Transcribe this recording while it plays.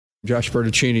Josh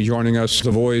Bertaccini joining us,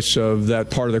 the voice of that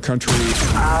part of the country.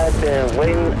 I've been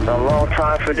waiting a long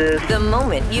time for this. The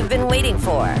moment you've been waiting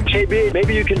for. JB,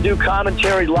 maybe you can do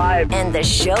commentary live. And the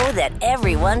show that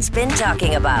everyone's been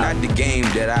talking about. Not the game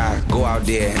that I go out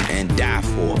there and die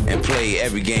for and play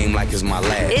every game like it's my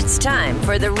last. It's time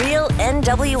for the Real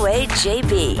NWA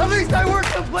JB. At least I work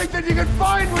someplace that you can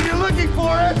find when you're looking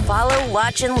for it. Follow,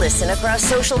 watch, and listen across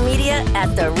social media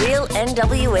at the Real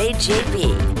NWA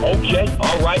JB. Okay,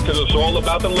 all right, because it's all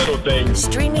about the little things.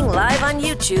 Streaming live on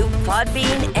YouTube,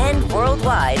 Podbean, and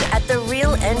worldwide at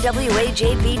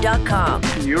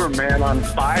therealnwajb.com. You were man on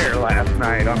fire last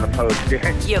night on the post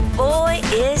game. Your boy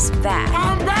is back.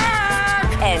 I'm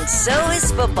back! And so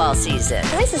is football season.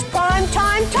 This is prime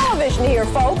time television here,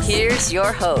 folks. Here's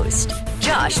your host,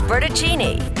 Josh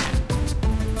Bertaccini.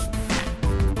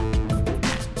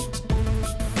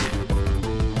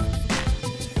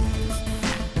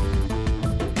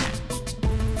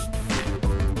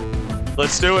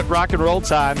 Let's do it. Rock and roll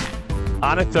time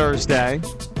on a Thursday.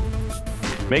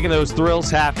 Making those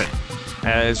thrills happen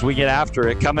as we get after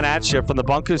it. Coming at you from the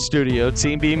Bunker Studio,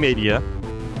 Team B Media.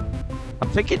 I'm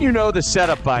thinking you know the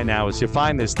setup by now as you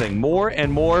find this thing more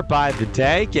and more by the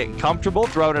day. Getting comfortable,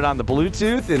 throwing it on the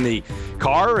Bluetooth in the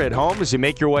car or at home as you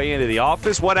make your way into the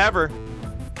office, whatever.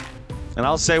 And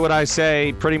I'll say what I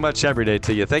say pretty much every day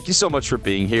to you. Thank you so much for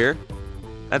being here.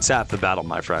 That's half the battle,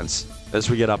 my friends, as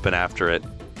we get up and after it.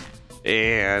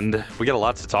 And we got a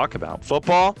lot to talk about.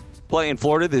 Football, playing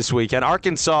Florida this weekend.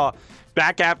 Arkansas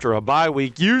back after a bye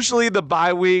week. Usually the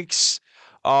bye weeks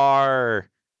are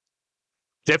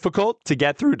difficult to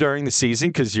get through during the season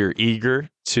because you're eager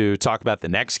to talk about the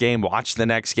next game, watch the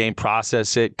next game,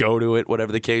 process it, go to it,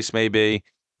 whatever the case may be.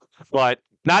 But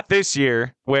not this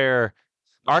year, where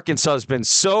Arkansas has been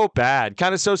so bad,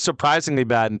 kind of so surprisingly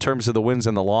bad in terms of the wins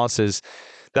and the losses,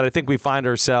 that I think we find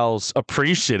ourselves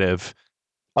appreciative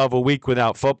of a week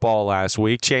without football last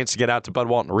week. Chance to get out to Bud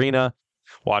Walton Arena,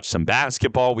 watch some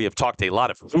basketball. We have talked a lot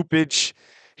of hoopage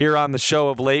here on the show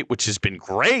of late, which has been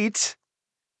great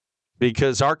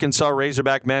because Arkansas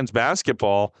Razorback men's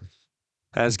basketball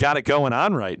has got it going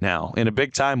on right now in a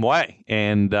big-time way.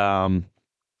 And I'm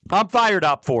fired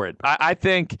up for it. I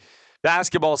think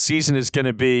basketball season is going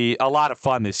to be a lot of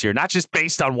fun this year, not just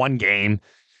based on one game,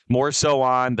 more so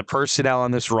on the personnel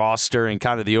on this roster and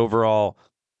kind of the overall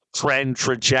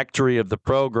trajectory of the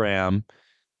program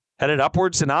headed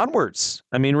upwards and onwards.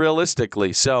 I mean,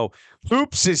 realistically. So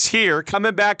Hoops is here,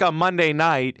 coming back on Monday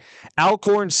night.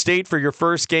 Alcorn State for your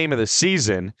first game of the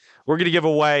season. We're going to give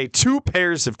away 2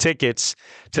 pairs of tickets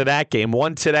to that game,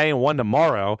 one today and one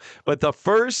tomorrow. But the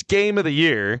first game of the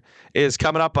year is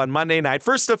coming up on Monday night.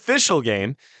 First official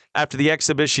game after the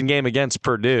exhibition game against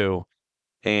Purdue.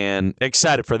 And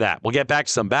excited for that. We'll get back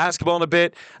to some basketball in a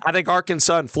bit. I think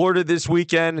Arkansas and Florida this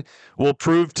weekend will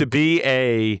prove to be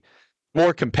a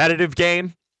more competitive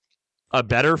game, a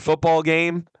better football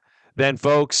game than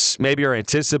folks maybe are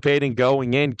anticipating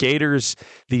going in. Gators,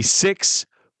 the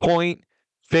 6-point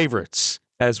favorites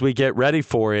as we get ready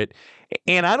for it.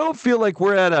 And I don't feel like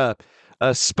we're at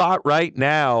a spot right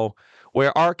now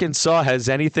where Arkansas has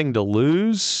anything to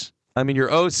lose. I mean,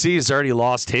 your OC has already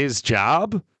lost his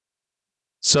job.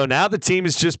 So now the team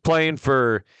is just playing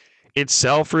for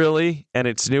itself, really, and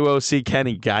its new OC,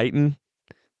 Kenny Guyton.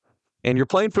 And you're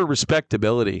playing for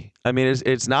respectability. I mean,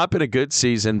 it's not been a good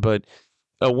season, but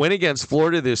a win against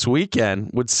Florida this weekend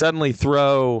would suddenly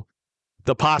throw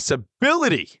the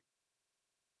possibility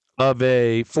of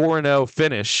a 4-0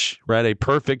 finish, right, a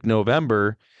perfect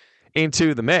November,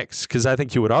 into the mix. Because I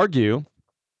think you would argue,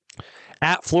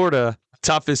 at Florida,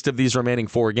 toughest of these remaining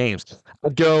 4 games.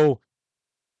 I'd go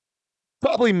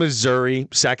probably Missouri,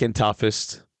 second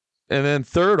toughest. And then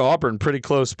third, Auburn, pretty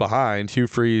close behind. Hugh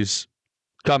Freeze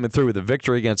coming through with a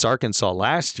victory against Arkansas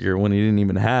last year when he didn't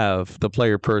even have the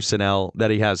player personnel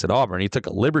that he has at Auburn. He took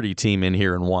a Liberty team in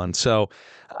here and won. So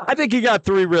I think he got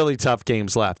 3 really tough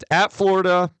games left. At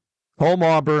Florida, home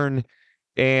Auburn,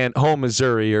 and home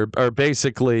Missouri are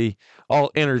basically all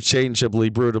interchangeably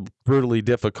brutally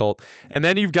difficult. And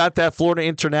then you've got that Florida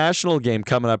International game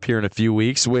coming up here in a few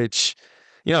weeks, which,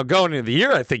 you know, going into the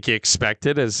year, I think you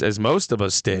expected, as most of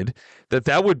us did,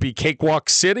 that would be cakewalk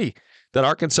city, that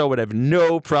Arkansas would have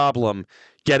no problem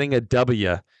getting a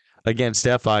W against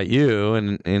FIU.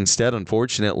 And instead,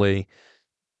 unfortunately,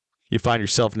 you find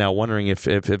yourself now wondering if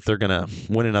they're going to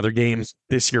win another game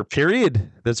this year, period.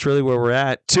 That's really where we're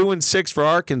at. 2-6 for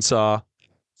Arkansas.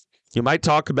 You might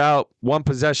talk about one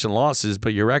possession losses,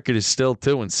 but your record is still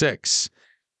 2-6.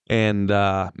 And,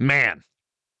 man,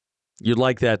 you'd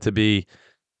like that to be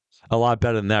a lot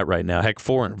better than that right now. Heck,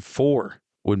 4-4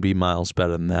 would be miles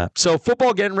better than that. So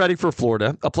football getting ready for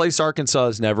Florida, a place Arkansas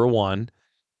has never won.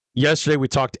 Yesterday we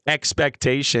talked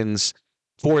expectations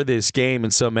for this game,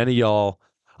 and so many of y'all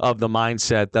of the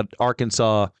mindset that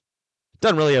Arkansas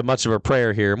doesn't really have much of a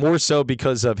prayer here, more so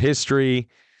because of history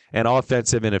and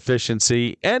offensive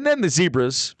inefficiency. And then the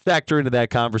Zebras factor into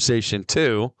that conversation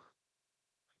too.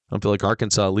 I don't feel like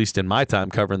Arkansas, at least in my time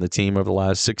covering the team over the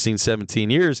last 16, 17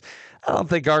 years, I don't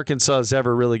think Arkansas has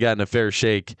ever really gotten a fair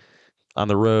shake on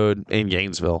the road in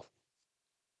Gainesville.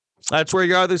 That's where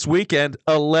you are this weekend,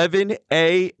 11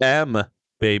 a.m.,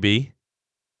 baby,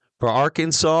 for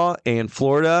Arkansas and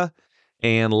Florida.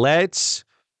 And let's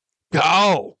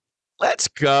go. Let's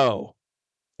go.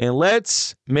 And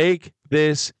let's make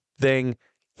this thing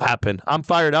happen. I'm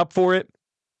fired up for it.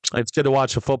 It's good to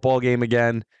watch a football game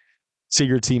again. See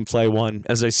your team play one.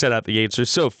 As I said at the gates, there's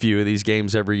so few of these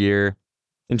games every year.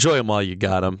 Enjoy them while you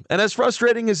got them. And as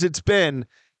frustrating as it's been,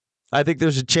 I think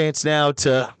there's a chance now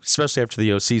to, especially after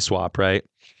the OC swap, right?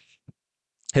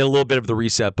 Hit a little bit of the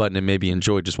reset button and maybe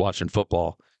enjoy just watching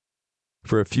football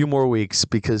for a few more weeks,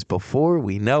 because before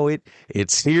we know it,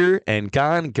 it's here and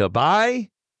gone goodbye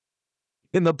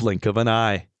in the blink of an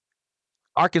eye.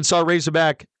 Arkansas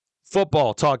Razorback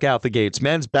football talk out the gates.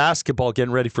 Men's basketball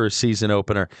getting ready for a season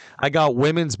opener. I got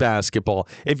women's basketball.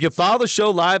 If you follow the show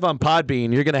live on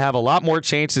Podbean, you're going to have a lot more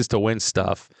chances to win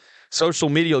stuff. Social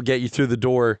media will get you through the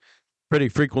door pretty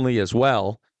frequently as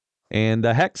well. And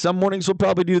heck, some mornings we'll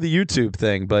probably do the YouTube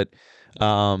thing, but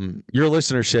your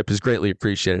listenership is greatly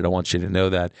appreciated. I want you to know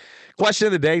that. Question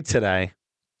of the day today.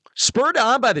 Spurred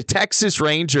on by the Texas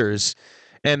Rangers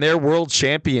and their world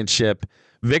championship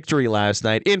victory last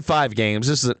night in 5 games.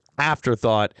 This is an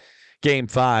afterthought, game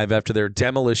 5 after their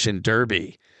demolition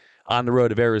derby on the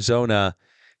road of Arizona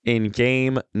in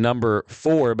game number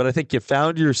 4. But I think you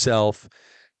found yourself,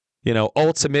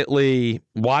 ultimately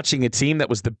watching a team that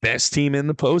was the best team in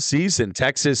the postseason.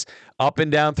 Texas, up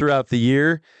and down throughout the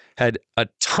year, had a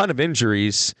ton of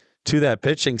injuries to that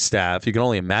pitching staff. You can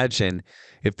only imagine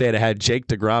if they had Jake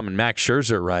DeGrom and Max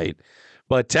Scherzer right.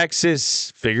 But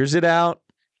Texas figures it out,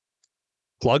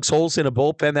 plugs holes in a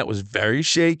bullpen that was very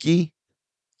shaky.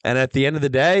 And at the end of the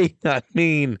day, I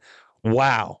mean,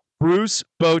 wow. Bruce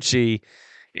Bochy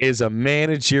is a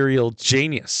managerial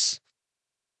genius.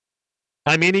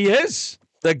 I mean, he is.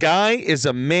 The guy is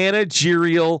a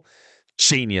managerial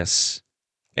genius.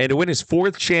 And to win his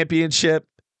 4th championship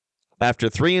after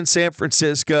 3 in San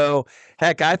Francisco,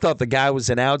 heck, I thought the guy was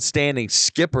an outstanding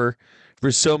skipper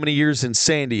for so many years in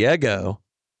San Diego.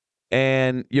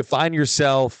 And you find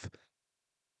yourself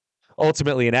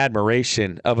ultimately in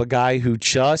admiration of a guy who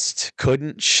just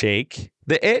couldn't shake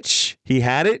the itch. He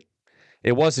had it.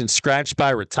 It wasn't scratched by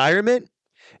retirement.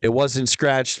 It wasn't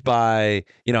scratched by,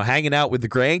 hanging out with the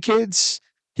grandkids.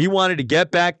 He wanted to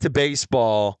get back to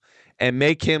baseball and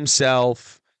make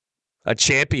himself a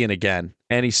champion again.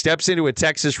 And he steps into a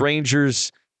Texas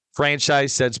Rangers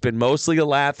franchise that's been mostly a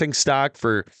laughingstock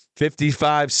for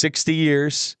 55, 60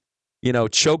 years.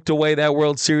 Choked away that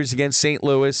World Series against St.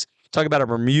 Louis. Talk about a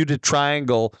Bermuda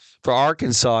Triangle for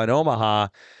Arkansas and Omaha.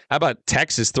 How about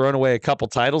Texas throwing away a couple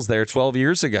titles there 12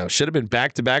 years ago? Should have been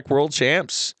back-to-back world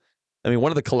champs. I mean,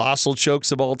 one of the colossal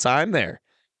chokes of all time there.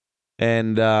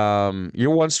 And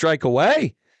you're one strike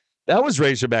away. That was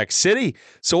Razorback City.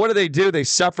 So what do? They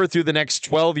suffer through the next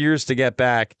 12 years to get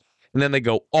back, and then they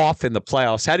go off in the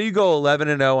playoffs. How do you go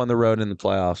 11-0 on the road in the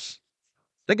playoffs?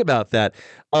 Think about that.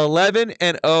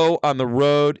 11-0 on the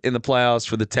road in the playoffs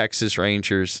for the Texas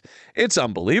Rangers. It's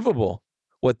unbelievable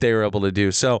what they were able to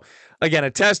do. So, again,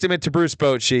 a testament to Bruce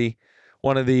Bochy,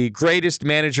 one of the greatest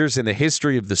managers in the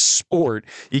history of the sport.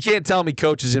 You can't tell me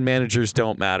coaches and managers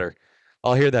don't matter.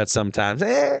 I'll hear that sometimes.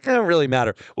 It don't really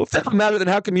matter. Well, if that don't matter, then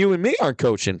how come you and me aren't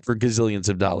coaching for gazillions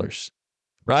of dollars?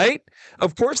 Right?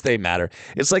 Of course they matter.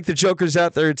 It's like the jokers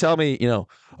out there who tell me,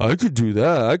 I could do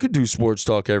that. I could do sports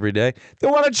talk every day.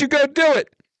 Then why don't you go do it?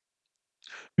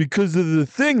 Because of the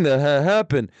thing that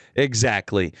happened.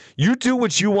 Exactly. You do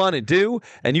what you want to do,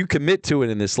 and you commit to it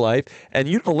in this life, and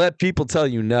you don't let people tell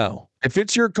you no. If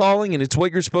it's your calling and it's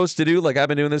what you're supposed to do, like I've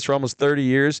been doing this for almost 30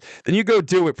 years, then you go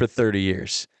do it for 30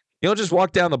 years. You don't just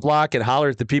walk down the block and holler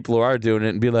at the people who are doing it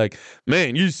and be like,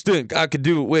 man, you stink. I could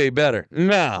do it way better.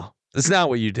 No, that's not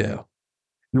what you do.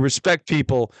 You respect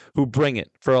people who bring it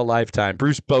for a lifetime.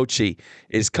 Bruce Bochy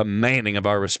is commanding of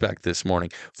our respect this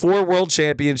morning. 4 world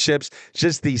championships,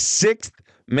 just the 6th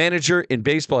manager in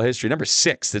baseball history. Number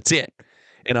 6, that's it.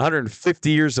 In 150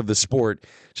 years of the sport,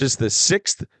 just the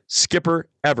 6th skipper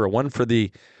ever, one for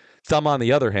the thumb on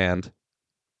the other hand,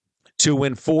 to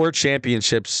win 4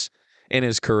 championships in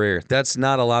his career. That's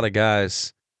not a lot of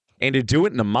guys. And to do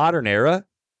it in a modern era,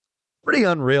 Pretty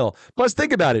unreal. Plus,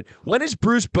 think about it. When has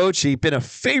Bruce Bochy been a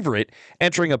favorite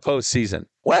entering a postseason?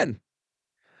 When?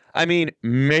 I mean,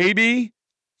 maybe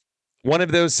one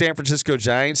of those San Francisco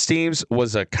Giants teams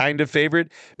was a kind of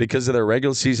favorite because of their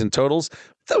regular season totals.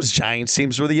 Those Giants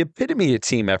teams were the epitome of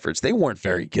team efforts. They weren't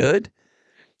very good.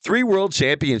 3 world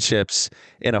championships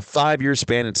in a 5-year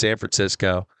span in San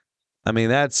Francisco. I mean,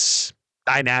 that's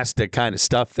dynastic kind of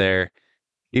stuff there,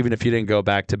 even if you didn't go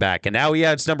back-to-back. And now he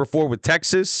adds number 4 with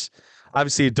Texas.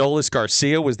 Obviously, Adolis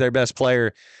Garcia was their best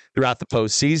player throughout the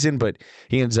postseason, but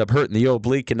he ends up hurting the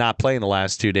oblique and not playing the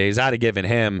last 2 days. I'd have given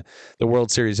him the World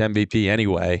Series MVP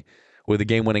anyway with a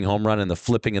game-winning home run and the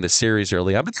flipping of the series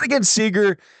early on. But then again,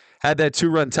 Seager had that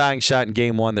 2-run tying shot in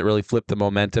Game 1 that really flipped the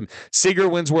momentum. Seager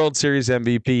wins World Series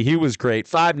MVP. He was great.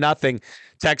 5-0.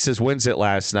 Texas wins it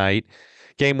last night.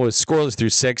 Game was scoreless through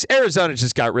 6. Arizona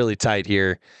just got really tight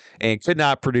here and could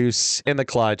not produce in the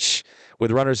clutch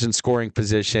with runners in scoring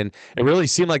position. It really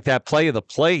seemed like that play of the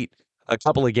plate a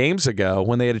couple of games ago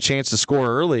when they had a chance to score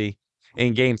early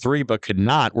in Game 3 but could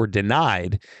not, were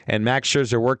denied. And Max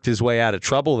Scherzer worked his way out of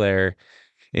trouble there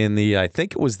in the, I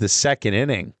think it was the 2nd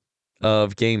inning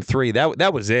of Game 3.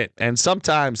 That was it. And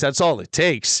sometimes that's all it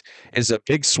takes is a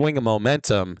big swing of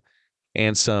momentum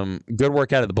and some good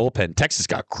work out of the bullpen. Texas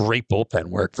got great bullpen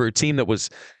work for a team that was,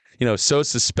 so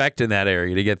suspect in that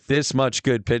area to get this much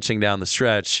good pitching down the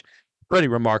stretch. Pretty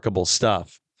remarkable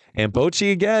stuff. And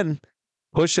Bochy, again,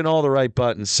 pushing all the right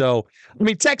buttons. So,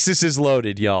 Texas is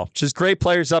loaded, y'all. Just great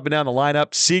players up and down the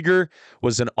lineup. Seager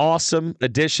was an awesome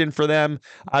addition for them.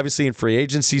 Obviously, in free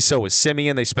agency, so was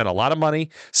Simeon. They spent a lot of money.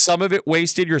 Some of it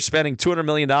wasted. You're spending $200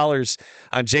 million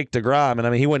on Jake DeGrom,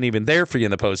 and he wasn't even there for you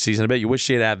in the postseason. I bet you wish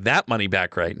you'd have that money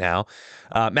back right now.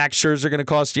 Max Scherzer going to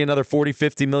cost you another $40,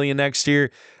 $50 million next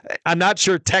year. I'm not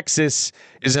sure Texas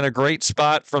is in a great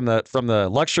spot from the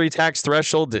luxury tax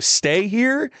threshold to stay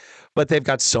here, but they've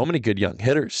got so many good young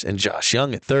hitters, and Josh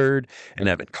Young at third, and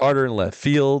Evan Carter in left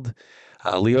field,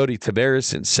 Leody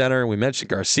Taveras in center. We mentioned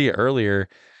Garcia earlier.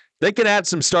 They can add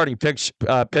some starting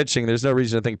pitching. There's no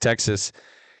reason to think Texas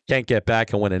can't get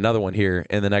back and win another one here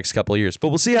in the next couple of years. But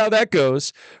we'll see how that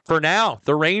goes. For now,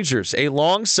 the Rangers, a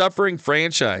long-suffering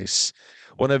franchise,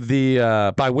 one of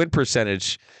the, by win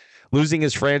percentage, losing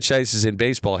his franchises in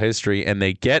baseball history, and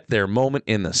they get their moment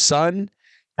in the sun,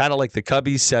 kind of like the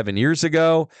Cubbies 7 years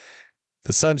ago.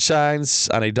 The sun shines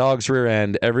on a dog's rear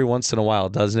end every once in a while,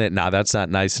 doesn't it? Nah, that's not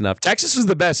nice enough. Texas was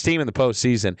the best team in the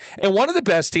postseason and one of the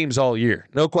best teams all year.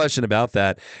 No question about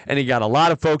that. And you got a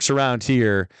lot of folks around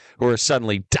here who are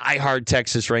suddenly diehard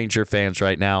Texas Ranger fans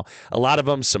right now. A lot of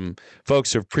them, some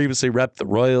folks who have previously repped the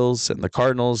Royals and the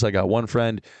Cardinals. I got one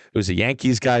friend who's a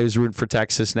Yankees guy who's rooting for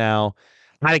Texas now.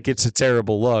 I think it's a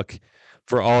terrible look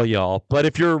for all y'all. But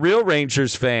if you're a real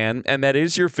Rangers fan and that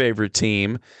is your favorite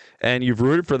team and you've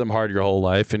rooted for them hard your whole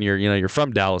life and you're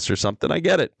from Dallas or something, I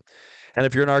get it. And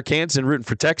if you're an Arkansan rooting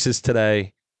for Texas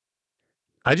today,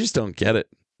 I just don't get it.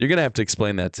 You're going to have to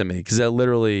explain that to me because that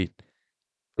literally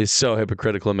is so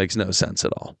hypocritical. It makes no sense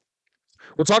at all.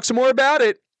 We'll talk some more about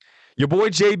it. Your boy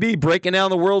JB breaking down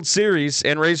the World Series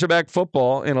and Razorback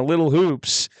football in a little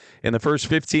hoops in the first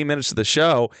 15 minutes of the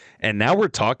show. And now we're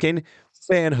talking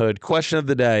fanhood. Question of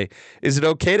the day. Is it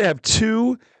okay to have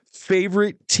 2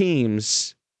 favorite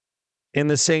teams in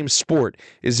the same sport?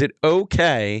 Is it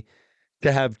okay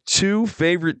to have 2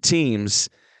 favorite teams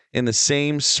in the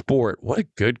same sport? What a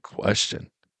good question.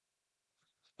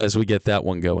 As we get that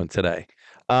one going today.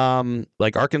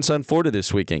 Like Arkansas and Florida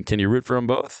this weekend. Can you root for them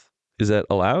both? Is that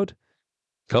allowed?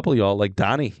 A couple of y'all, like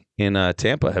Donnie in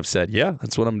Tampa, have said, yeah,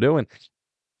 that's what I'm doing.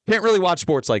 Can't really watch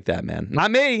sports like that, man. Not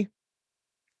me.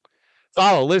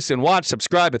 Follow, listen, watch,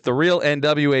 subscribe at The Real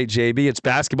NWA JB. It's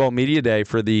basketball media day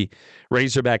for the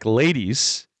Razorback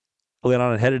ladies. We'll get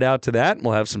on and headed out to that, and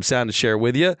we'll have some sound to share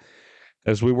with you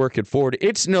as we work it forward.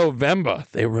 It's November.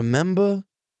 They remember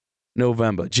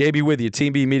November. JB with you,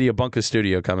 Team B Media Bunker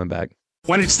Studio coming back.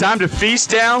 When it's time to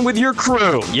feast down with your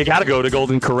crew, you got to go to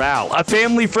Golden Corral, a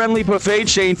family-friendly buffet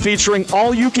chain featuring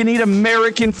all-you-can-eat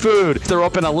American food. They're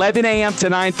open 11 a.m.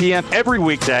 to 9 p.m. every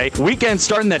weekday. Weekends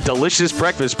starting that delicious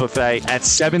breakfast buffet at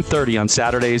 7:30 on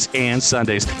Saturdays and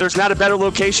Sundays. There's not a better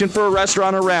location for a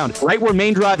restaurant around. Right where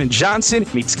Main Drive in Johnson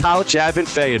meets College Ave in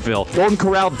Fayetteville.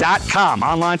 GoldenCorral.com,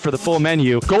 online for the full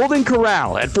menu. Golden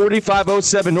Corral at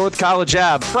 4507 North College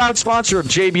Ave. Proud sponsor of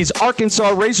JB's Arkansas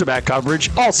Razorback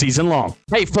coverage all season long. now.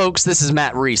 Hey folks, this is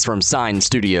Matt Reese from Sign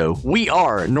Studio. We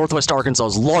are Northwest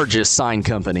Arkansas's largest sign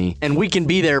company, and we can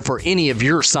be there for any of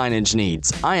your signage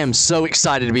needs. I am so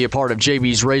excited to be a part of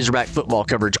JB's Razorback football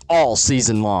coverage all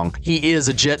season long. He is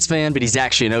a Jets fan, but he's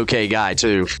actually an okay guy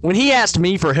too. When he asked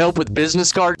me for help with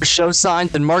business cards, show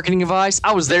signs, and marketing advice,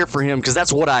 I was there for him because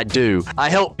that's what I do. I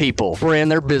help people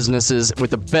brand their businesses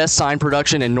with the best sign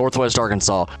production in Northwest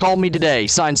Arkansas. Call me today,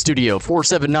 Sign Studio,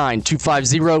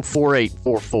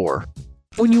 479-250-4844.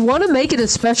 When you want to make it a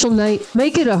special night,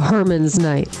 make it a Herman's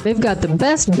night. They've got the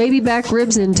best baby back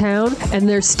ribs in town, and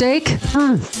their steak,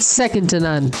 second to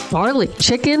none. Barley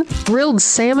chicken, grilled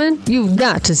salmon, you've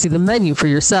got to see the menu for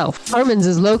yourself. Herman's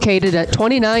is located at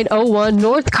 2901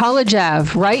 North College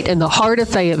Ave, right in the heart of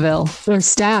Fayetteville. Their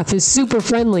staff is super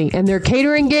friendly, and their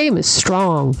catering game is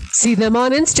strong. See them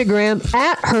on Instagram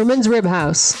at Herman's Rib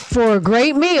House. For a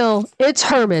great meal, it's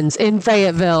Herman's in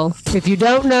Fayetteville. If you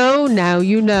don't know, now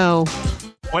you know.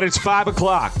 When it's 5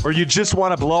 o'clock, or you just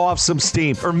want to blow off some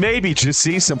steam, or maybe just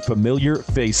see some familiar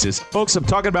faces. Folks, I'm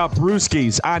talking about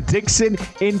Brewski's on Dixon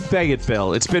in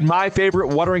Fayetteville. It's been my favorite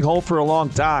watering hole for a long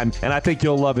time, and I think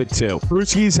you'll love it too.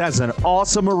 Brewski's has an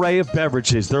awesome array of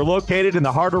beverages. They're located in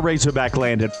the heart of Razorback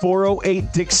Land at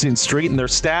 408 Dixon Street, and their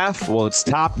staff, well, it's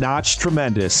top-notch,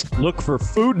 tremendous. Look for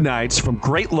food nights from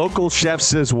great local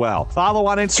chefs as well. Follow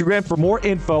on Instagram for more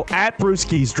info at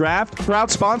Brewski's Draft, proud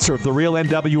sponsor of the Real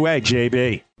NWA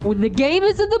JB. When the game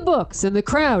is in the books and the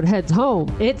crowd heads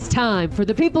home, it's time for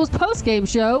the People's Postgame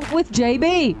Show with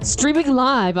JB. Streaming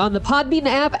live on the Podbean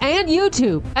app and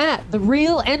YouTube at The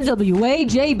Real NWA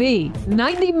JB.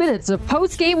 90 minutes of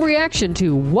postgame reaction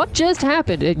to what just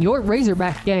happened in your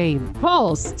Razorback game.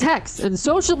 Calls, texts, and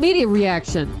social media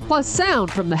reaction, plus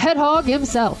sound from the head hog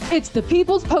himself. It's the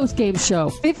People's Postgame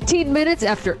Show, 15 minutes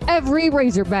after every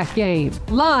Razorback game.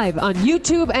 Live on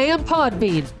YouTube and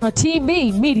Podbean, a Team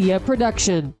B media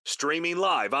production. Streaming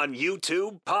live on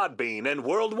YouTube, Podbean, and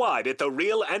worldwide at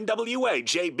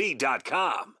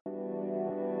therealnwajb.com.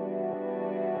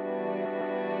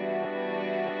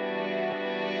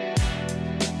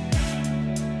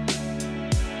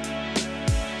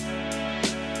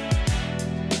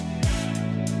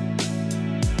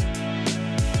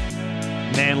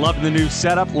 Man, loving the new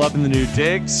setup, loving the new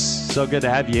digs. So good to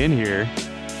have you in here.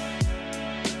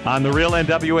 On the Real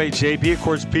NWA JB, of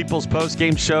course, People's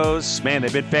Post-Game shows. Man,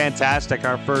 they've been fantastic.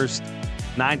 Our first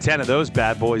 9-10 of those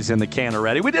bad boys in the can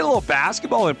already. We did a little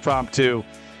basketball impromptu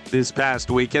this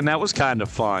past weekend. That was kind of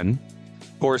fun.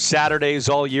 Of course, Saturdays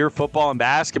all year, football and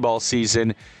basketball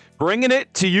season. Bringing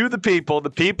it to you, the people, the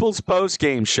People's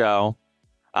Post-Game show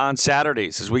on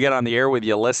Saturdays as we get on the air with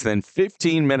you less than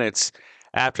 15 minutes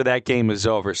after that game is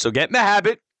over. So get in the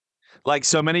habit, like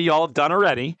so many of y'all have done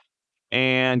already,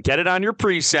 and get it on your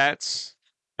presets,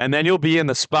 and then you'll be in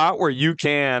the spot where you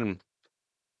can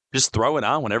just throw it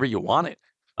on whenever you want it.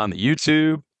 On the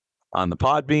YouTube, on the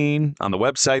Podbean, on the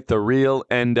website,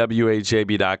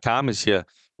 therealnwajb.com, as you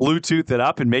Bluetooth it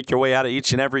up and make your way out of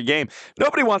each and every game.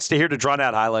 Nobody wants to hear to drawn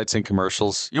out highlights and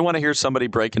commercials. You want to hear somebody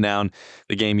breaking down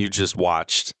the game you just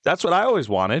watched. That's what I always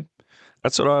wanted.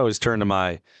 That's what I always turned to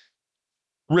my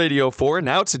radio for.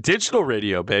 Now it's a digital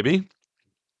radio, baby.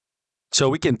 So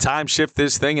we can time shift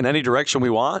this thing in any direction we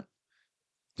want.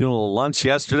 Doing a little lunch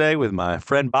yesterday with my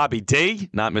friend Bobby D,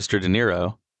 not Mr. De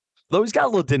Niro. Though he's got a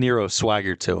little De Niro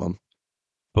swagger to him.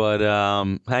 But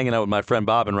hanging out with my friend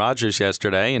Bob and Rogers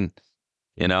yesterday, and,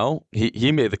 you know,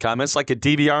 he made the comments like a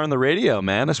DVR on the radio,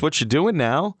 man. That's what you're doing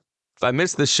now. If I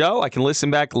miss the show, I can listen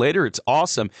back later. It's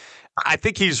awesome. I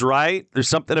think he's right. There's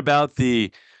something about the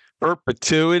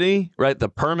perpetuity, right? The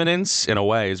permanence, in a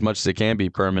way, as much as it can be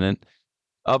permanent,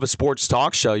 of a sports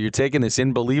talk show. You're taking this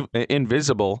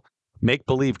invisible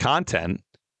make-believe content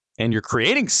and you're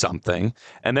creating something.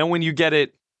 And then when you get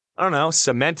it, I don't know,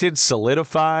 cemented,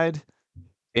 solidified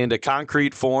into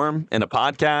concrete form in a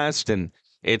podcast, and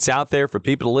it's out there for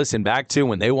people to listen back to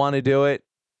when they want to do it,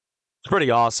 it's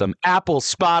pretty awesome. Apple,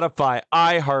 Spotify,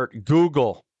 iHeart,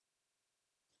 Google,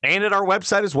 and at our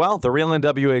website as well,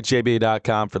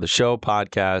 therealnwajb.com, for the show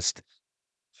podcast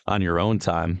on your own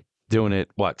time. Doing it,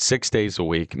 6 days a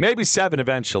week? Maybe 7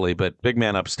 eventually, but big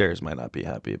man upstairs might not be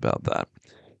happy about that.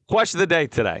 Question of the day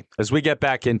today, as we get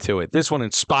back into it. This one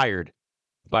inspired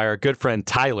by our good friend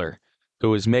Tyler,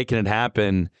 who is making it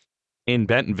happen in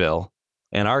Bentonville.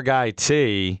 And our guy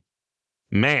T,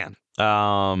 man,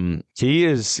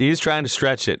 he's trying to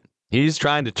stretch it. He's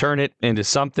trying to turn it into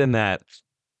something that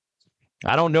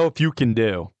I don't know if you can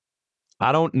do.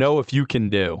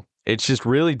 It's just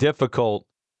really difficult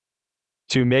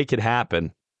to make it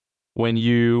happen when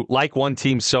you like one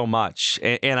team so much.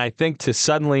 And I think to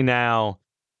suddenly now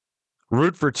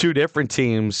root for two different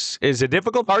teams is a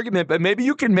difficult argument, but maybe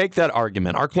you can make that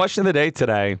argument. Our question of the day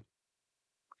today,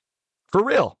 for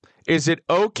real, is it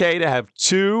okay to have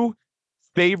two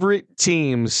favorite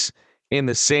teams in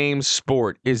the same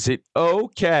sport? Is it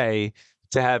okay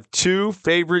to have two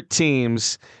favorite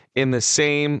teams in the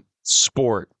same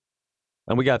sport?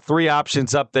 And we got three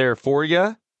options up there for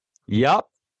you. Yup,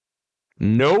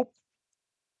 nope,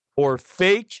 or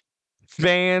fake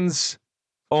fans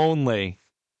only.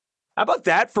 How about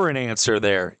that for an answer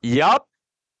there? Yup,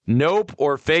 nope,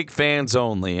 or fake fans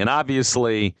only. And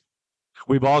obviously,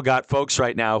 we've all got folks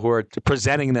right now who are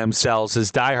presenting themselves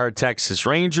as diehard Texas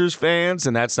Rangers fans,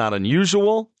 and that's not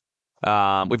unusual.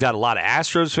 We've had a lot of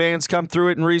Astros fans come through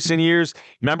it in recent years.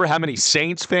 Remember how many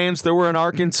Saints fans there were in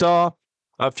Arkansas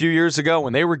a few years ago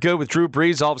when they were good with Drew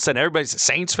Brees? All of a sudden, everybody's a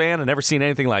Saints fan. I've never seen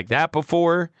anything like that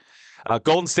before.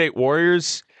 Golden State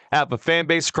Warriors have a fan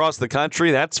base across the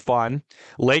country. That's fun.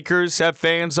 Lakers have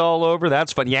fans all over.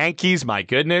 That's fun. Yankees, my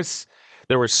goodness.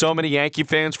 There were so many Yankee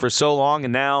fans for so long,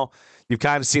 and now you've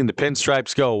kind of seen the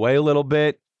pinstripes go away a little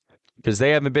bit because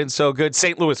they haven't been so good.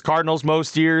 St. Louis Cardinals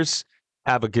most years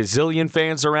have a gazillion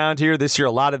fans around here. This year,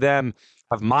 a lot of them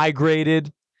have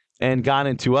migrated and gone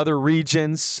into other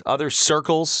regions, other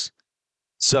circles.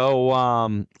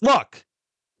 So, look,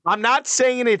 I'm not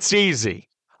saying it's easy.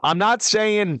 I'm not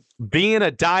saying being a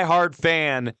diehard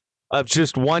fan of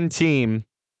just one team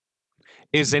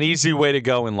is an easy way to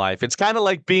go in life. It's kind of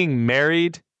like being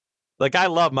married. Like, I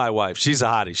love my wife. She's a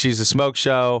hottie. She's a smoke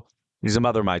show. She's a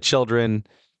mother of my children.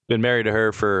 Been married to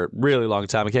her for a really long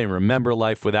time. I can't even remember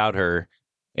life without her.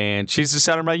 And she's the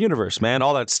center of my universe, man.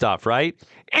 All that stuff, right?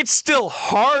 It's still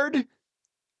hard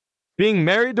being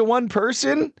married to one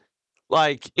person.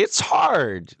 Like, it's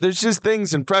hard. There's just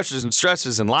things and pressures and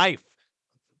stresses in life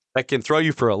that can throw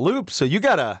you for a loop. So you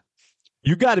gotta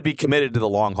be committed to the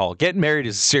long haul. Getting married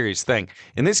is a serious thing.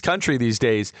 In this country these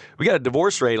days, we got a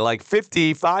divorce rate of like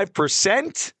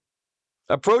 55%,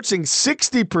 approaching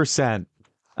 60%.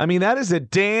 I mean, that is a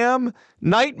damn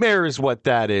nightmare is what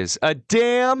that is. A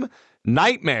damn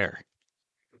nightmare.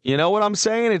 You know what I'm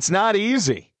saying? It's not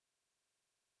easy.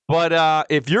 But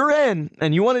if you're in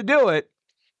and you want to do it,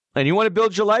 and you want to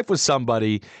build your life with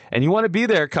somebody, and you want to be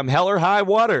there come hell or high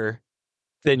water,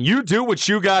 then you do what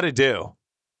you got to do.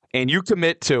 And you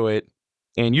commit to it,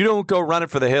 and you don't go running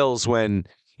for the hills when,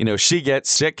 she gets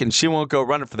sick, and she won't go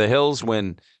running for the hills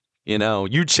when,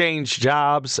 you change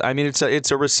jobs. I mean,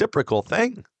 it's a reciprocal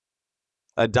thing,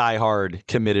 a diehard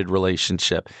committed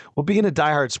relationship. Well, being a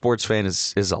diehard sports fan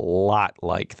is a lot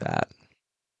like that.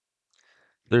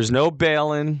 There's no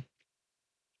bailing.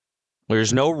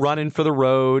 There's no running for the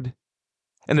road.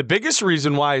 And the biggest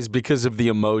reason why is because of the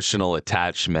emotional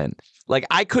attachment. Like,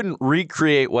 I couldn't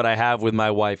recreate what I have with my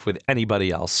wife with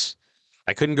anybody else.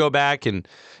 I couldn't go back and,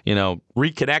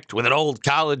 reconnect with an old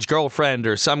college girlfriend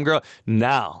or some girl.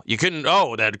 No, you couldn't.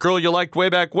 Oh, that girl you liked way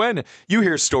back when. You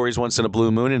hear stories once in a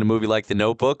blue moon in a movie like The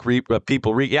Notebook.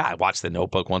 I watched The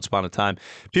Notebook once upon a time.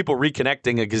 People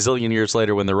reconnecting a gazillion years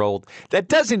later when they're old. That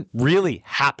doesn't really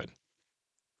happen.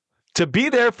 To be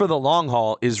there for the long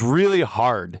haul is really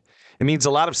hard. It means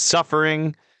a lot of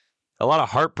suffering, a lot of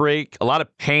heartbreak, a lot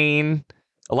of pain,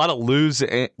 a lot of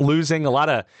losing, a lot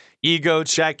of ego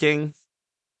checking.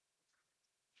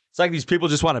 It's like these people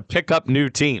just want to pick up new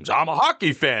teams. I'm a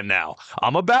hockey fan now.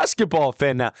 I'm a basketball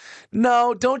fan now.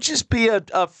 No, don't just be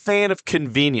a fan of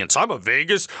convenience. I'm a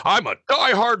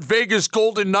diehard Vegas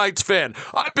Golden Knights fan.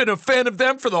 I've been a fan of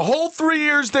them for the whole 3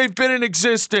 years they've been in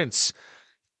existence.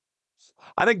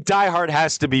 I think diehard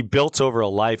has to be built over a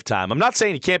lifetime. I'm not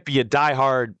saying you can't be a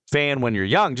diehard fan when you're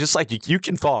young, just like you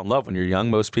can fall in love when you're young.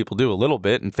 Most people do a little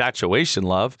bit, infatuation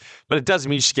love, but it doesn't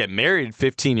mean you should get married at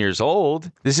 15 years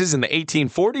old. This isn't the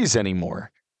 1840s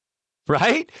anymore,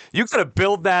 right? You got to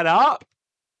build that up.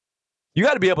 You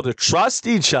got to be able to trust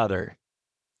each other.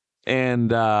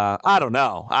 And I don't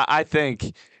know. I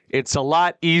think it's a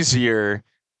lot easier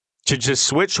to just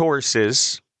switch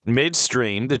horses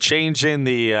midstream, to change in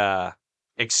the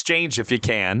exchange, if you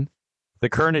can, the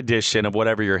current edition of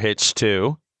whatever you're hitched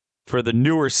to for the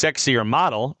newer, sexier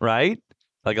model, right?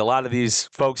 Like a lot of these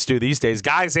folks do these days,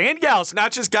 guys and gals,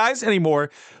 not just guys anymore,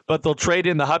 but they'll trade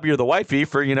in the hubby or the wifey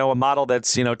for, a model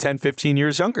that's, 10, 15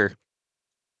 years younger.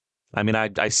 I mean,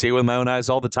 I see it with my own eyes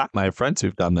all the time. I have friends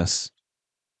who've done this.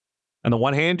 On the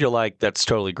one hand, you're like, that's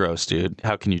totally gross, dude.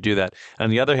 How can you do that?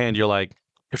 On the other hand, you're like,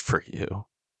 good for you.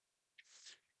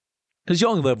 Because you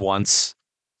only live once.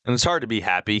 And it's hard to be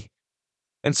happy.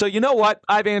 And so, you know what?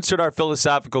 I've answered our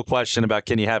philosophical question about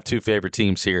can you have two favorite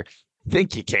teams here. I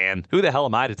think you can. Who the hell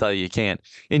am I to tell you can't?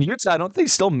 In Utah, don't they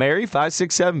still marry 5,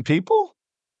 6, 7 people?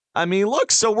 I mean,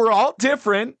 look, so we're all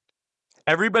different.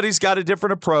 Everybody's got a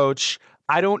different approach.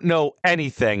 I don't know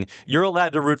anything. You're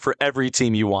allowed to root for every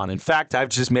team you want. In fact, I've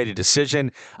just made a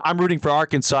decision. I'm rooting for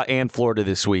Arkansas and Florida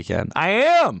this weekend. I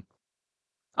am.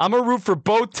 I'm going to root for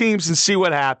both teams and see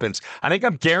what happens. I think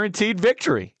I'm guaranteed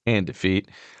victory and defeat.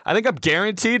 I think I'm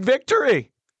guaranteed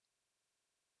victory.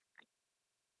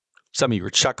 Some of you are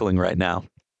chuckling right now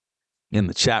in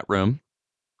the chat room,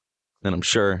 and I'm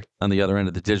sure on the other end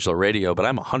of the digital radio, but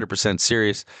I'm 100%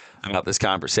 serious about this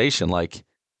conversation. Like,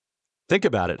 think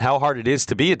about it, how hard it is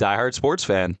to be a diehard sports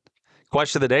fan.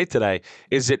 Question of the day today,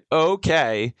 is it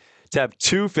okay to have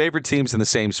two favorite teams in the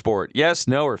same sport? Yes,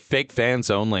 no, or fake fans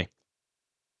only?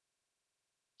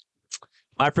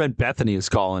 My friend Bethany is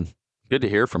calling. Good to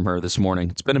hear from her this morning.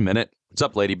 It's been a minute. What's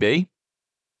up, Lady B?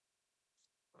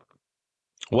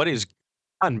 What is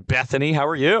on, Bethany? How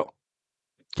are you?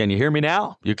 Can you hear me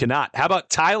now? You cannot. How about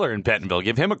Tyler in Bentonville?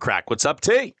 Give him a crack. What's up,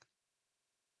 T?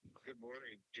 Good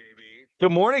morning, JB.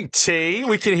 Good morning, T.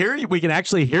 We can hear you. We can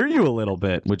actually hear you a little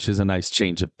bit, which is a nice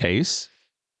change of pace.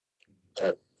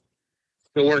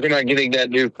 Still working on getting that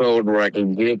new code where I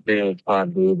can get the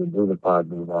Podbean and do the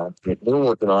Podbean on. We're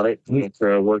working on it. It's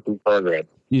a work in progress.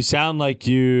 You sound like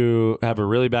you have a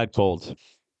really bad cold.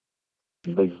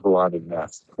 Big blotted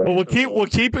mess. Well, we'll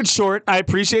keep it short. I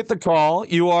appreciate the call.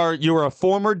 You are a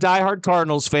former diehard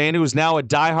Cardinals fan who is now a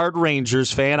diehard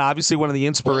Rangers fan. Obviously, one of the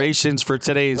inspirations for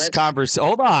today's conversation.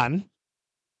 Hold on.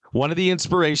 One of the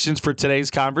inspirations for today's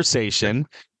conversation.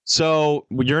 So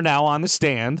you're now on the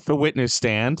stand, the witness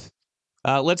stand.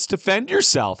 Let's defend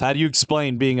yourself. How do you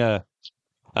explain being a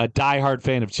diehard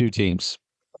fan of two teams?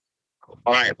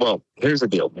 All right. Well, here's the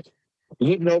deal.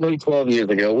 You know me 12 years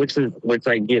ago, which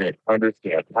I get it,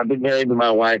 understand. I've been married to my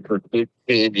wife for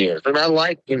 15 years, and I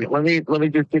like. Let me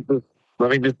just get this. Let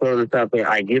me just throw this out there.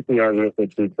 I get the argument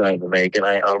that she's trying to make, and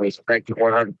I respect it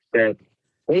 100%.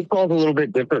 Baseball's a little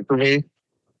bit different for me.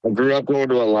 I grew up going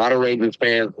to a lot of Rangers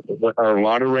fans, or a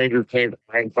lot of Rangers fans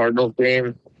and Cardinals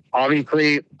games.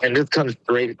 Obviously, and this comes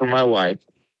straight from my wife.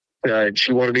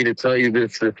 She wanted me to tell you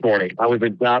this morning. I was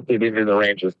adopted into the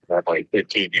Rangers family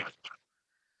 15 years.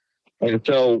 And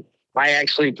so I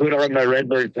actually put on my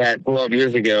Redbirds hat 12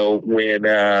 years ago when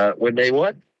they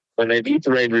won. When they beat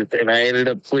the Rangers, and I ended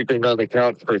up sleeping on the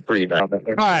couch for 3 nights.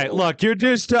 All right, look, you're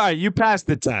just you passed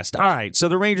the test. All right, so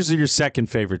the Rangers are your second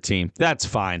favorite team. That's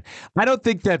fine. I don't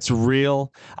think that's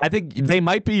real. I think they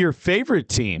might be your favorite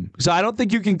team. So I don't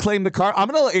think you can claim the car. I'm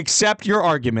going to accept your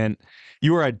argument.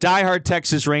 You are a diehard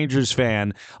Texas Rangers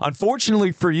fan.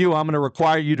 Unfortunately for you, I'm going to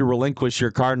require you to relinquish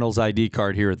your Cardinals ID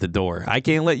card here at the door. I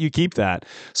can't let you keep that.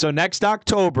 So next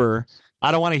October,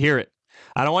 I don't want to hear it.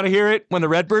 I don't want to hear it when the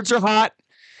Redbirds are hot.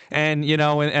 And,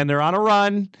 and they're on a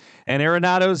run, and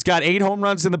Arenado's got 8 home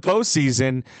runs in the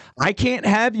postseason. I can't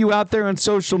have you out there on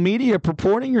social media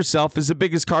purporting yourself as the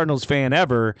biggest Cardinals fan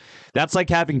ever. That's like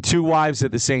having 2 wives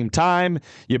at the same time.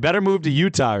 You better move to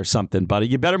Utah or something, buddy.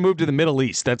 You better move to the Middle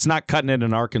East. That's not cutting it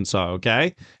in Arkansas,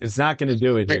 okay? It's not going to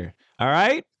do it here. All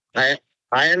right?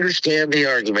 I understand the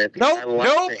argument.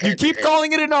 Nope. You keep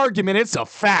calling it an argument. It's a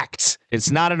fact. It's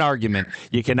not an argument.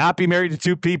 You cannot be married to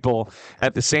 2 people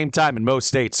at the same time in most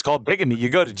states. It's called bigamy. You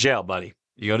go to jail, buddy.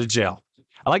 You go to jail.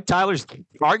 I like Tyler's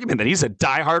argument that he's a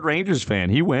diehard Rangers fan.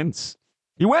 He wins.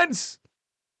 He wins.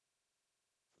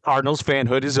 Cardinals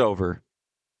fanhood is over.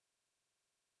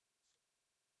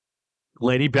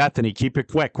 Lady Bethany, keep it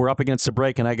quick. We're up against the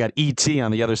break, and I got ET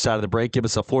on the other side of the break. Give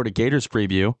us a Florida Gators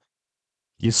preview.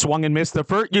 You swung and missed the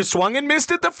first. You swung and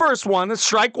missed it the first one. That's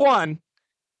strike 1.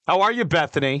 How are you,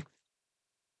 Bethany?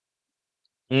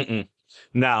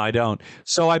 No, I don't.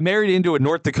 So I married into a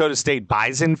North Dakota State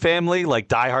Bison family, like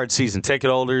diehard season ticket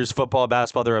holders, football,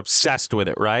 basketball. They're obsessed with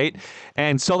it, right?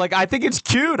 And so, I think it's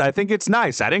cute. I think it's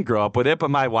nice. I didn't grow up with it, but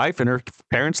my wife and her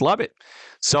parents love it.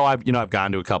 So I've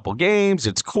gone to a couple games.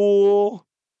 It's cool.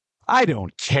 I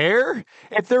don't care.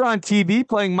 If they're on TV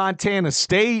playing Montana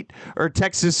State or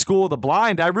Texas School of the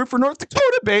Blind, I root for North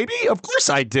Dakota, baby. Of course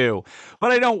I do.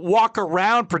 But I don't walk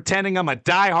around pretending I'm a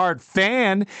diehard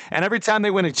fan. And every time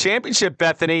they win a championship,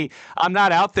 Bethany, I'm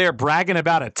not out there bragging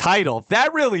about a title.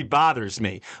 That really bothers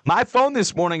me. My phone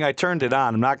this morning, I turned it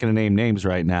on. I'm not going to name names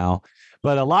right now.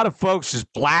 But a lot of folks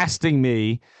just blasting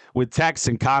me with texts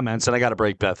and comments. And I got to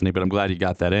break Bethany, but I'm glad you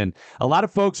got that in. A lot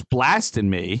of folks blasting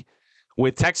me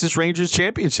with Texas Rangers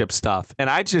championship stuff. And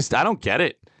I don't get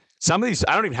it. Some of these,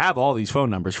 I don't even have all these phone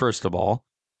numbers, first of all,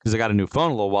 because I got a new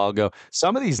phone a little while ago.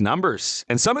 Some of these numbers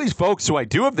and some of these folks who I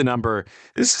do have the number,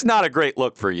 this is not a great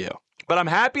look for you. But I'm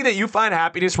happy that you find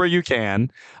happiness where you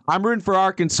can. I'm rooting for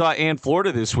Arkansas and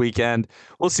Florida this weekend.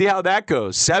 We'll see how that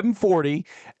goes. 7:40,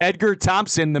 Edgar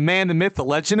Thompson, the man, the myth, the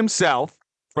legend himself,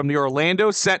 from the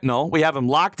Orlando Sentinel. We have him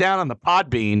locked down on the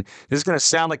Podbean. This is going to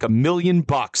sound like $1 million.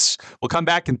 We'll come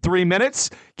back in 3 minutes,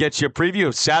 get you a preview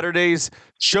of Saturday's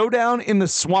showdown in the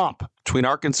swamp between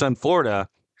Arkansas and Florida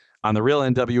on the Real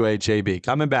NWA JB.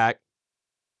 Coming back.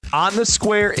 On the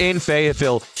square in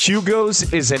Fayetteville,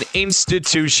 Hugo's is an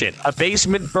institution, a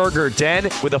basement burger den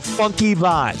with a funky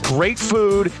vibe, great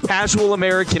food, casual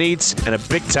American eats, and a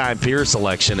big-time beer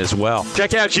selection as well.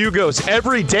 Check out Hugo's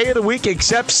every day of the week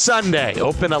except Sunday,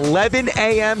 open 11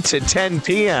 a.m. to 10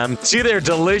 p.m. See their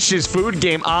delicious food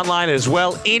game online as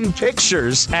well in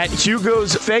pictures at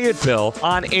Hugo's Fayetteville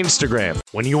on Instagram.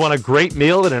 When you want a great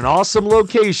meal at an awesome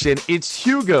location, it's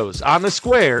Hugo's on the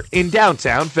square in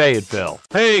downtown Fayetteville.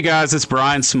 Hey guys, it's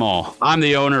Brian Small. I'm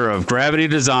the owner of Gravity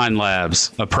Design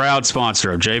Labs, a proud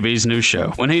sponsor of JB's new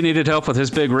show. When he needed help with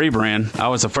his big rebrand, I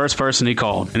was the first person he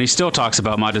called, and he still talks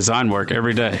about my design work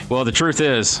every day. Well, the truth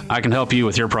is, I can help you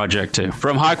with your project too.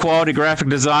 From high-quality graphic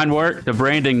design work to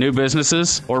branding new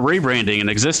businesses or rebranding an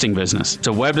existing business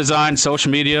to web design,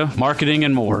 social media, marketing,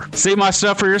 and more. See my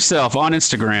stuff for yourself on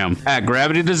Instagram at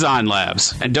Gravity Design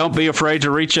Labs, and don't be afraid to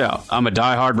reach out. I'm a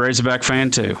diehard Razorback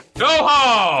fan too. Go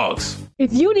Hogs!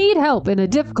 If you need help in a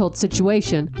difficult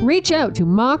situation, reach out to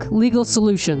Mock Legal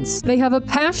Solutions. They have a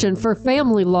passion for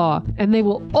family law, and they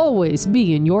will always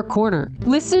be in your corner.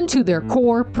 Listen to their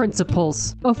core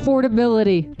principles: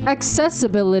 affordability,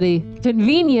 accessibility,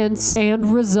 convenience,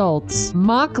 and results.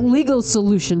 Mock Legal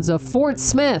Solutions of Fort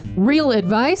Smith. Real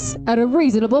advice at a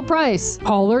reasonable price.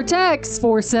 Call or text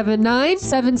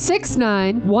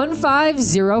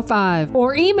 479-769-1505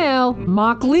 or email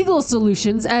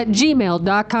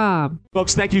mocklegalsolutions@gmail.com.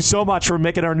 Folks, thank you so much for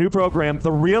making our new program,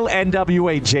 The Real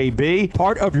NWA JB,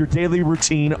 part of your daily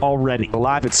routine already. We're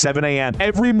live at 7 a.m.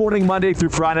 every morning, Monday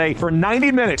through Friday, for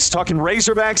 90 minutes, talking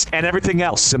Razorbacks and everything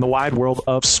else in the wide world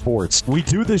of sports. We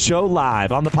do the show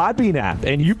live on the Podbean app,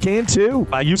 and you can too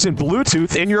by using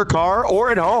Bluetooth in your car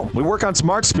or at home. We work on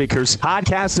smart speakers,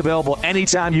 podcasts available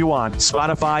anytime you want,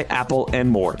 Spotify, Apple, and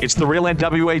more. It's The Real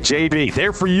NWA JB,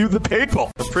 there for you, the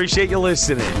people. Appreciate you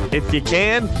listening. If you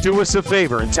can, do us a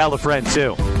favor and tell a friend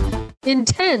too.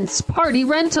 Intense Party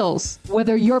Rentals.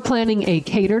 Whether you're planning a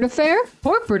catered affair,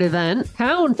 corporate event,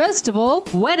 town festival,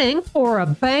 wedding, or a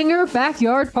banger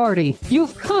backyard party,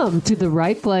 you've come to the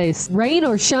right place. Rain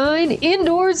or shine,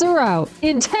 indoors or out,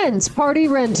 Intense Party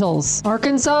Rentals,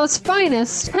 Arkansas's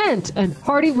finest tent and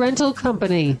party rental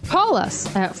company. Call us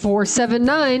at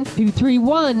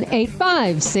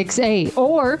 479-231-8568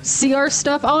 or see our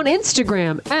stuff on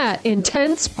Instagram at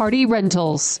Intense Party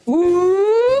Rentals.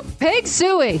 Ooh, Pig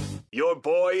Suey. Your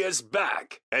boy is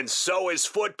back, and so is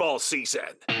football season.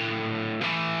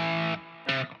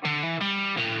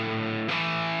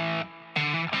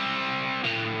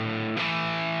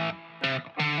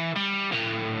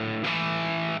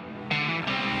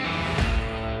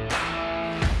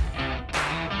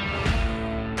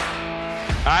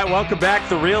 All right, welcome back.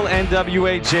 The Real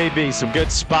NWA JB. Some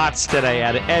good spots today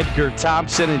at Edgar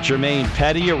Thompson and Jermaine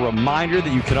Petty. A reminder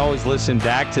that you can always listen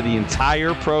back to the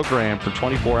entire program for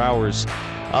 24 hours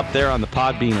up there on the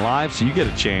Podbean Live, so you get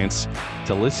a chance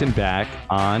to listen back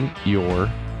on your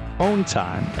own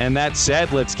time. And that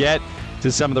said, let's get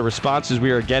to some of the responses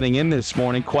we are getting in this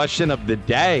morning. Question of the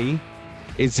day: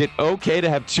 is it okay to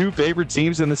have two favorite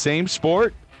teams in the same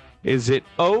sport? Is it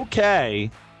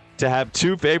okay to have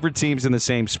two favorite teams in the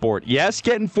same sport? Yes,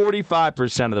 getting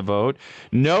 45% of the vote.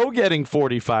 No, getting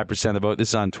 45% of the vote. This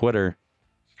is on Twitter.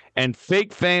 And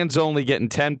fake fans only getting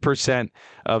 10%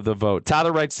 of the vote.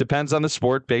 Tyler writes, depends on the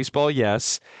sport. Baseball,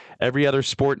 yes. Every other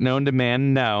sport known to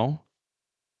man, no.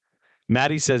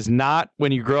 Maddie says, not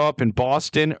when you grow up in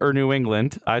Boston or New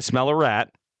England. I smell a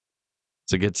rat.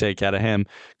 It's a good take out of him.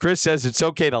 Chris says it's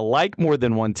okay to like more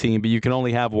than one team, but you can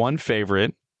only have one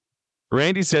favorite.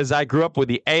 Randy says, I grew up with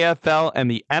the AFL and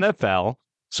the NFL,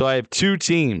 so I have two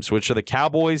teams, which are the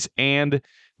Cowboys and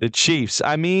the Chiefs.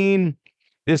 I mean,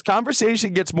 this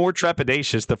conversation gets more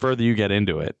trepidatious the further you get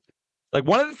into it. Like,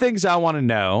 one of the things I want to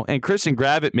know, and Chris and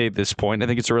Gravett made this point, I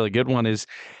think it's a really good one, is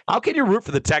how can you root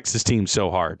for the Texas team so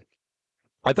hard?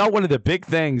 I thought one of the big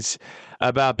things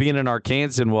about being an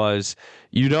Arkansan was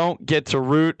you don't get to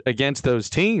root against those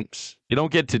teams. You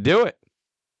don't get to do it.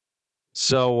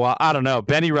 So, I don't know.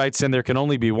 Benny writes in, there can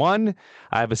only be one.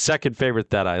 I have a second favorite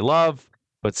that I love.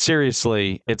 But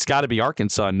seriously, it's got to be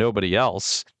Arkansas and nobody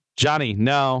else. Johnny,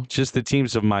 no, just the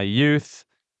teams of my youth.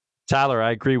 Tyler,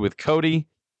 I agree with Cody.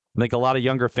 I think a lot of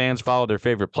younger fans follow their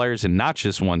favorite players and not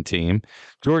just one team.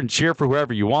 Jordan, cheer for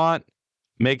whoever you want.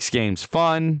 Makes games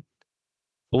fun.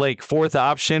 Blake, fourth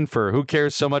option for who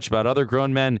cares so much about other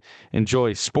grown men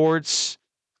enjoy sports.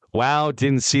 Wow,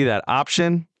 didn't see that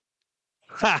option.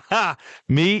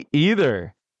 Me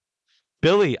either.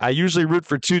 Billy, I usually root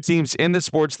for two teams in the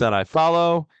sports that I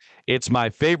follow. It's my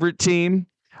favorite team.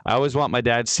 I always want my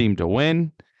dad's team to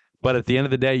win. But at the end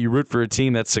of the day, you root for a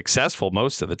team that's successful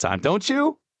most of the time, don't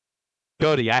you?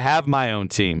 Cody, I have my own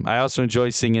team. I also enjoy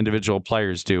seeing individual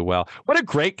players do well. What a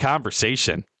great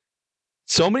conversation.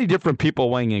 So many different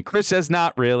people weighing in. Chris says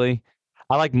not really.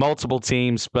 I like multiple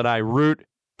teams, but I root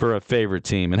for a favorite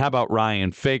team. And how about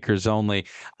Ryan? Fakers only.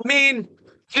 I mean,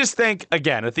 just think,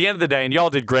 again, at the end of the day, and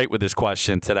y'all did great with this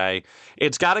question today,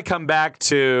 it's got to come back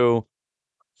to,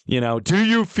 do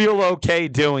you feel okay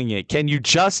doing it? Can you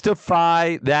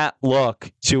justify that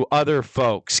look to other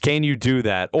folks? Can you do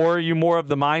that? Or are you more of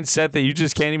the mindset that you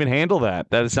just can't even handle that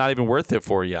it's not even worth it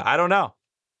for you? I don't know.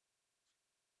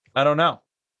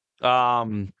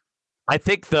 I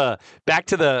think back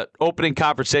to the opening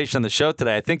conversation on the show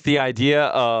today, I think the idea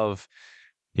of,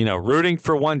 rooting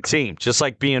for one team, just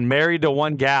like being married to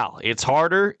one gal, it's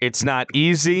harder. It's not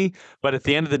easy. But at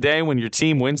the end of the day, when your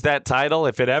team wins that title,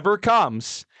 if it ever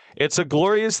comes, it's a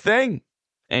glorious thing.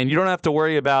 And you don't have to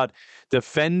worry about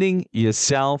defending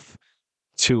yourself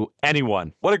to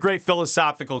anyone. What a great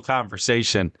philosophical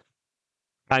conversation.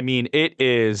 I mean, it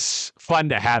is fun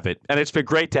to have it. And it's been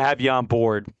great to have you on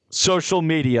board. Social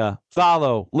media,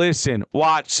 follow, listen,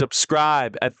 watch,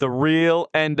 subscribe at The Real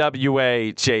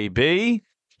NWA JB.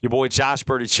 Your boy Josh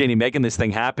Bertuccini making this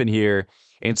thing happen here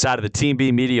inside of the Team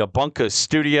B Media Bunker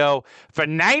studio for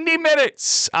 90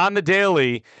 minutes on the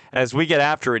daily as we get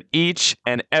after it each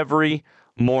and every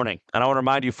morning. And I want to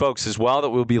remind you folks as well that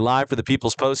we'll be live for the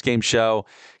People's Postgame Show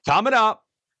coming up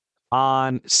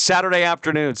on Saturday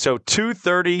afternoon. So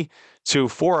 2:30 to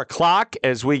 4 o'clock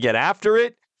as we get after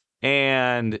it.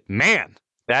 And man,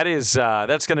 that's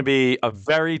going to be a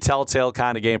very telltale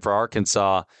kind of game for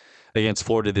Arkansas against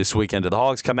Florida this weekend. Do the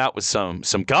Hogs come out with some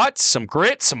guts, some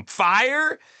grit, some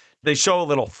fire? They show a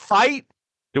little fight?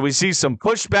 Do we see some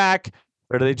pushback?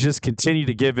 Or do they just continue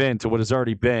to give in to what has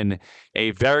already been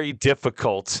a very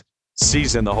difficult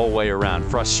season the whole way around?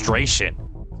 Frustration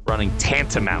running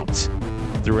tantamount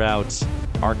throughout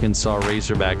Arkansas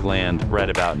Razorback land right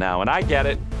about now. And I get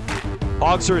it.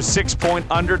 Hogs are a 6-point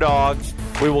underdog.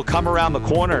 We will come around the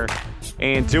corner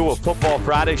and do a Football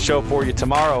Friday show for you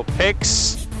tomorrow.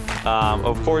 Picks,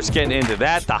 of course, getting into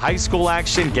that. The high school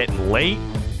action getting late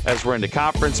as we're into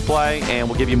conference play. And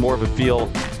we'll give you more of a feel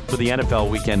for the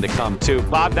NFL weekend to come, too.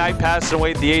 Bob Knight passing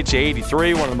away at the age of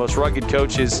 83, one of the most rugged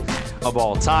coaches of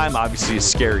all time. Obviously a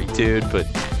scary dude, but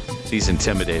these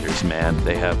intimidators, man,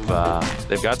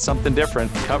 they've got something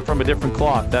different, cut from a different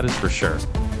cloth, that is for sure.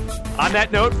 On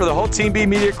that note, for the whole Team B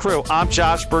Media crew, I'm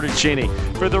Josh Bertuccini.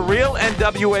 For the Real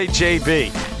NWA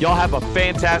JB, y'all have a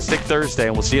fantastic Thursday,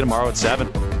 and we'll see you tomorrow at 7.